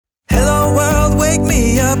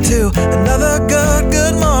up to another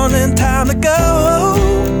good morning. Time to go.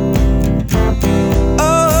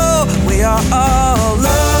 Oh, we are all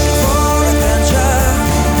looking for adventure.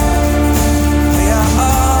 We are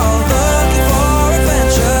all looking for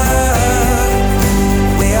adventure.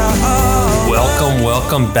 We are all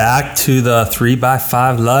Welcome back to the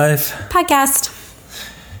 3x5 Life podcast.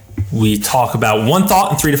 We talk about one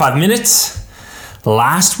thought in 3 to 5 minutes.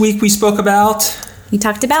 Last week we talked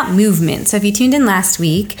about movement. So if you tuned in last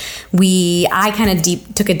week, I kind of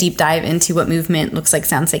took a deep dive into what movement looks like,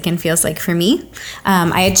 sounds like, and feels like for me.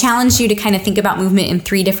 I had challenged you to kind of think about movement in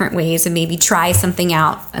 3 different ways and maybe try something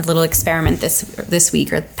out, a little experiment this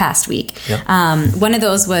week or past week. Yep. One of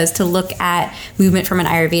those was to look at movement from an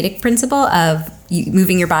Ayurvedic principle of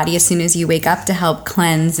moving your body as soon as you wake up to help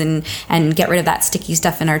cleanse and get rid of that sticky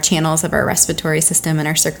stuff in our channels of our respiratory system and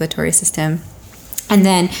our circulatory system. And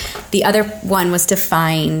then the other one was to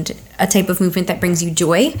find a type of movement that brings you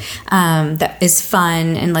joy, that is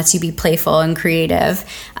fun and lets you be playful and creative.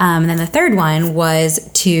 And then the third one was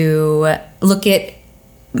to look at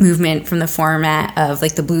movement from the format of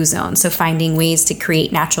like the blue zone. So finding ways to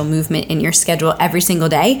create natural movement in your schedule every single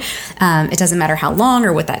day. It doesn't matter how long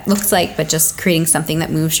or what that looks like, but just creating something that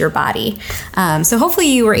moves your body. So hopefully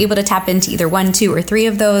you were able to tap into either 1, 2, or 3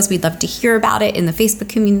 of those. We'd love to hear about it in the Facebook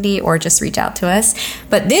community or just reach out to us.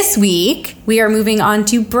 But this week we are moving on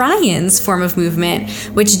to Brian's form of movement,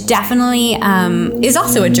 which definitely is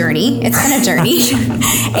also a journey. It's been a journey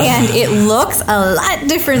and it looks a lot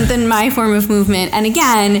different than my form of movement. And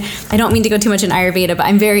again, I don't mean to go too much in Ayurveda, but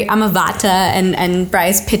I'm a Vata and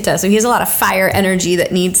Brian's Pitta. So he has a lot of fire energy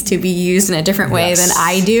that needs to be used in a different way than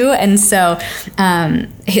I do. And so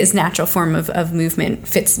his natural form of movement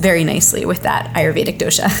fits very nicely with that Ayurvedic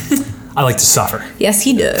dosha. I like to suffer. Yes,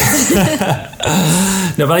 he does.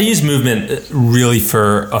 No, but I use movement really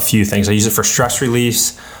for a few things. I use it for stress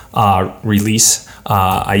release.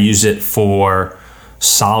 I use it for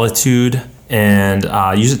solitude and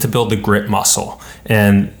use it to build the grip muscle.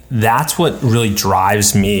 And that's what really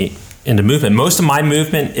drives me into movement. Most of my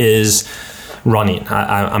movement is running.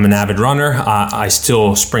 I'm an avid runner. I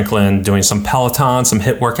still sprinkle in doing some Peloton, some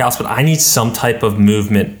HIIT workouts, but I need some type of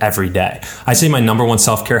movement every day. I say my number 1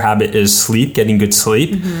 self-care habit is sleep, getting good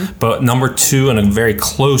sleep. Mm-hmm. But number 2, and a very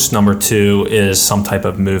close number 2, is some type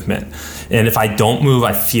of movement. And if I don't move,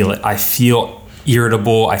 I feel it. I feel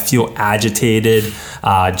irritable. I feel agitated.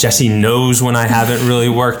 Jesse knows when I haven't really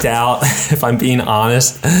worked out, if I'm being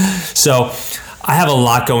honest. So I have a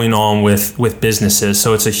lot going on with businesses.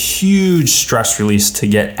 So it's a huge stress release to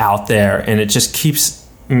get out there, and it just keeps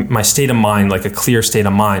my state of mind like a clear state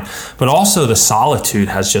of mind. But also the solitude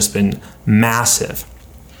has just been massive.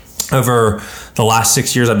 Over the last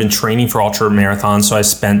 6 years, I've been training for ultra marathons, so I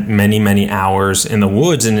spent many, many hours in the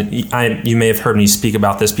woods. And you may have heard me speak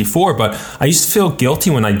about this before, but I used to feel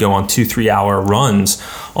guilty when I'd go on 2-3 hour runs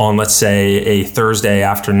on, let's say, a Thursday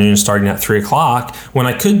afternoon starting at 3 o'clock when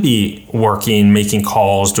I could be working, making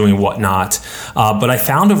calls, doing whatnot. But I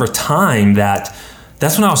found over time that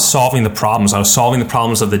that's when I was solving the problems. I was solving the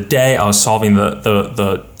problems of the day. I was solving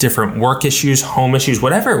the different work issues, home issues,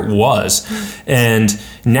 whatever it was. And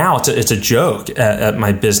now it's a joke at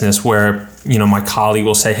my business where, my colleague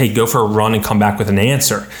will say, hey, go for a run and come back with an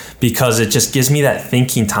answer, because it just gives me that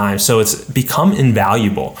thinking time. So it's become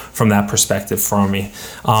invaluable from that perspective for me.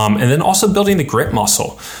 And then also building the grip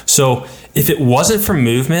muscle. So if it wasn't for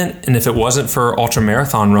movement and if it wasn't for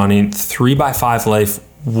ultramarathon running, 3x5 Life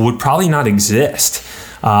would probably not exist.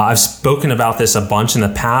 I've spoken about this a bunch in the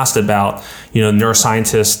past about,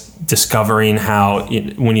 neuroscientists discovering how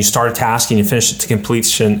when you start a task and you finish it to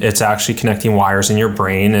completion, it's actually connecting wires in your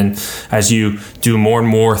brain. And as you do more and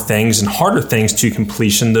more things and harder things to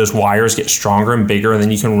completion, those wires get stronger and bigger, and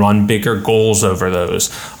then you can run bigger goals over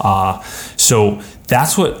those. So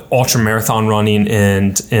that's what ultramarathon running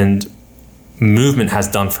and movement has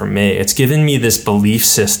done for me. It's given me this belief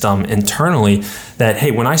system internally that,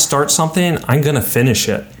 hey, when I start something, I'm going to finish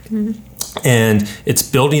it. Mm-hmm. And it's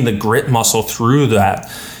building the grit muscle through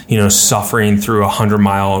that, suffering through a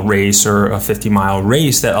 100-mile race or a 50-mile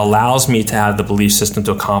race that allows me to have the belief system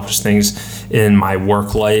to accomplish things in my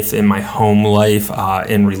work life, in my home life,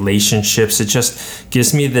 in relationships. It just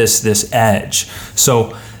gives me this edge.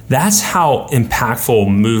 So that's how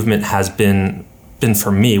impactful movement has been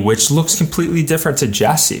for me, which looks completely different to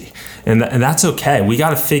Jesse. And that's okay. We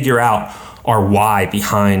got to figure out our why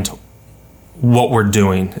behind what we're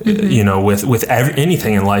doing, mm-hmm. with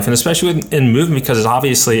anything in life, and especially in movement, because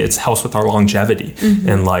obviously it helps with our longevity mm-hmm.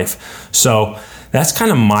 in life. So that's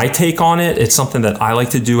kind of my take on it. It's something that I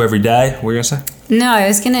like to do every day. What were you going to say? No, I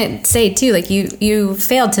was going to say too, like you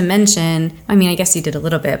failed to mention, I mean, I guess you did a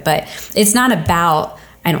little bit, but it's not about,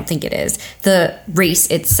 I don't think it is, the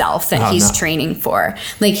race itself that he's training for.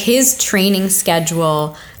 Like his training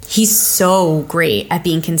schedule, he's so great at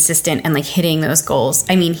being consistent and like hitting those goals.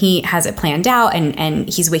 I mean, he has it planned out and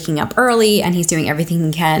he's waking up early and he's doing everything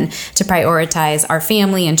he can to prioritize our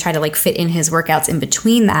family and try to like fit in his workouts in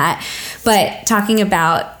between that. But talking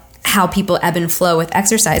about how people ebb and flow with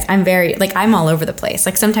exercise, I'm all over the place.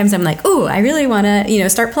 Like sometimes I'm like, oh, I really want to,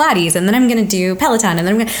 start Pilates, and then I'm going to do Peloton, and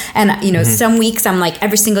then some weeks I'm like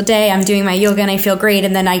every single day I'm doing my yoga and I feel great,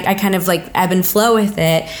 and then I kind of like ebb and flow with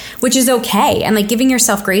it, which is okay. And like giving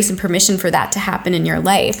yourself grace and permission for that to happen in your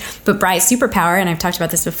life. But Bry's superpower, and I've talked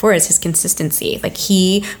about this before, is his consistency. Like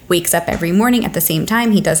he wakes up every morning at the same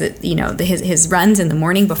time. He does it, his runs in the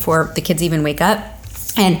morning before the kids even wake up.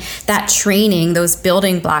 And that training, those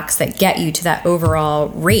building blocks that get you to that overall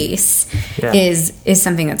race is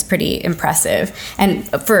something that's pretty impressive. And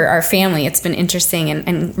for our family, it's been interesting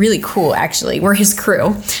and really cool, actually. We're his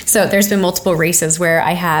crew. So there's been multiple races where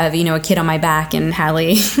I have, a kid on my back and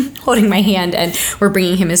Hallie holding my hand, and we're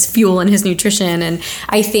bringing him his fuel and his nutrition. And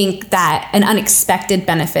I think that an unexpected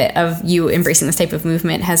benefit of you embracing this type of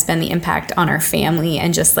movement has been the impact on our family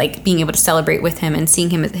and just like being able to celebrate with him and seeing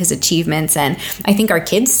his achievements. And I think our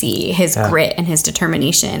kids see his grit and his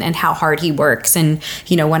determination and how hard he works. And,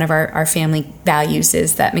 one of our family values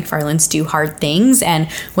is that McFarlands do hard things,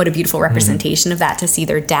 and what a beautiful representation of that to see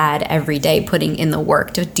their dad every day putting in the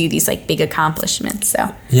work to do these like big accomplishments.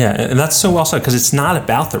 So yeah, and that's so well said, because it's not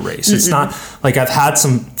about the race. It's not like I've had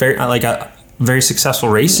some very successful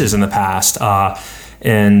races in the past, but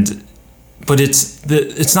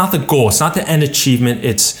it's not the goal. It's not the end achievement.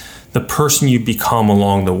 It's the person you become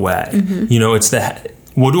along the way. It's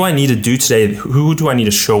what do I need to do today? Who do I need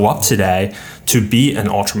to show up today to be an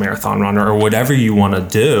ultramarathon runner, or whatever you want to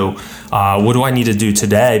do? What do I need to do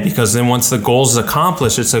today? Because then once the goal is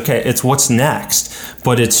accomplished, it's okay. It's what's next,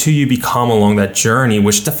 but it's who you become along that journey,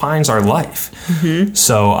 which defines our life.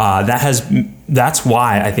 So that's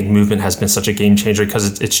why I think movement has been such a game changer,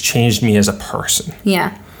 because it's changed me as a person.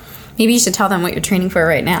 Yeah. Maybe you should tell them what you're training for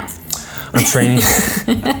right now. I'm training.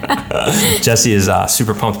 Jesse is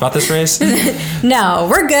super pumped about this race. No,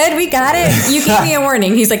 we're good. We got it. You gave me a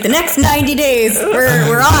warning. He's like, the next 90 days,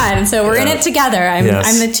 we're on. So we're in it together. I'm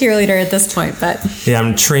the cheerleader at this point. But yeah,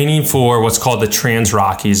 I'm training for what's called the Trans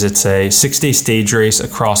Rockies. It's a 6-day stage race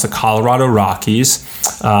across the Colorado Rockies.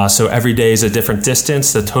 So every day is a different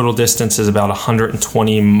distance. The total distance is about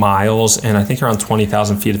 120 miles and I think around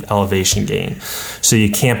 20,000 feet of elevation gain. So you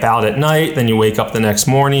camp out at night, then you wake up the next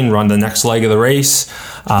morning, run the next leg of the race.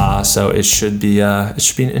 So it should be an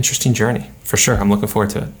interesting journey. For sure. I'm looking forward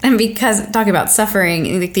to it. And because, talking about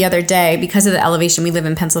suffering, like the other day, because of the elevation, we live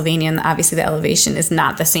in Pennsylvania, and obviously the elevation is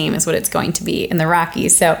not the same as what it's going to be in the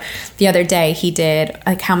Rockies. So the other day he did,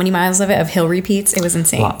 like, how many miles of hill repeats? It was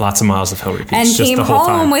insane. Lots of miles of hill repeats. And just came the whole home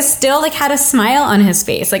time. with still, like, had a smile on his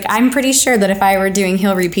face. Like, I'm pretty sure that if I were doing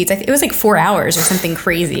hill repeats, it was like 4 hours or something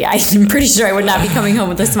crazy. I'm pretty sure I would not be coming home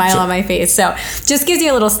with a smile on my face. So just gives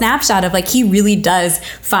you a little snapshot of, like, he really does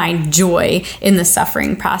find joy in the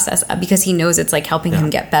suffering process because he knows it's, like, helping him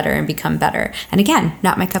get better and become better. And again,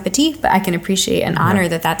 not my cup of tea, but I can appreciate and honor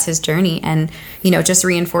that that's his journey. And, just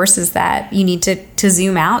reinforces that you need to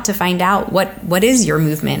zoom out to find out what is your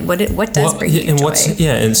movement, what does bring you joy.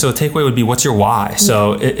 And so a takeaway would be, what's your why?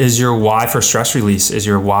 So is your why for stress release? Is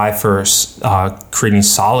your why for creating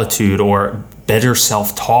solitude or better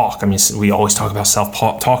self-talk? I mean, we always talk about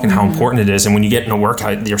self-talk and how important it is. And when you get in a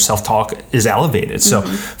workout, your self-talk is elevated. So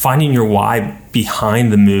finding your why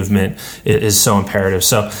behind the movement is so imperative.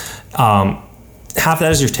 So have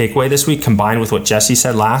that as your takeaway this week, combined with what Jesse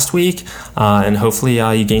said last week. And hopefully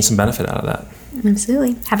you gain some benefit out of that.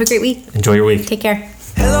 Absolutely. Have a great week. Enjoy your week. Take care.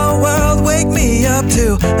 Hello world, wake me up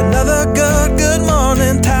to another good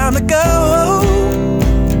morning, time to go.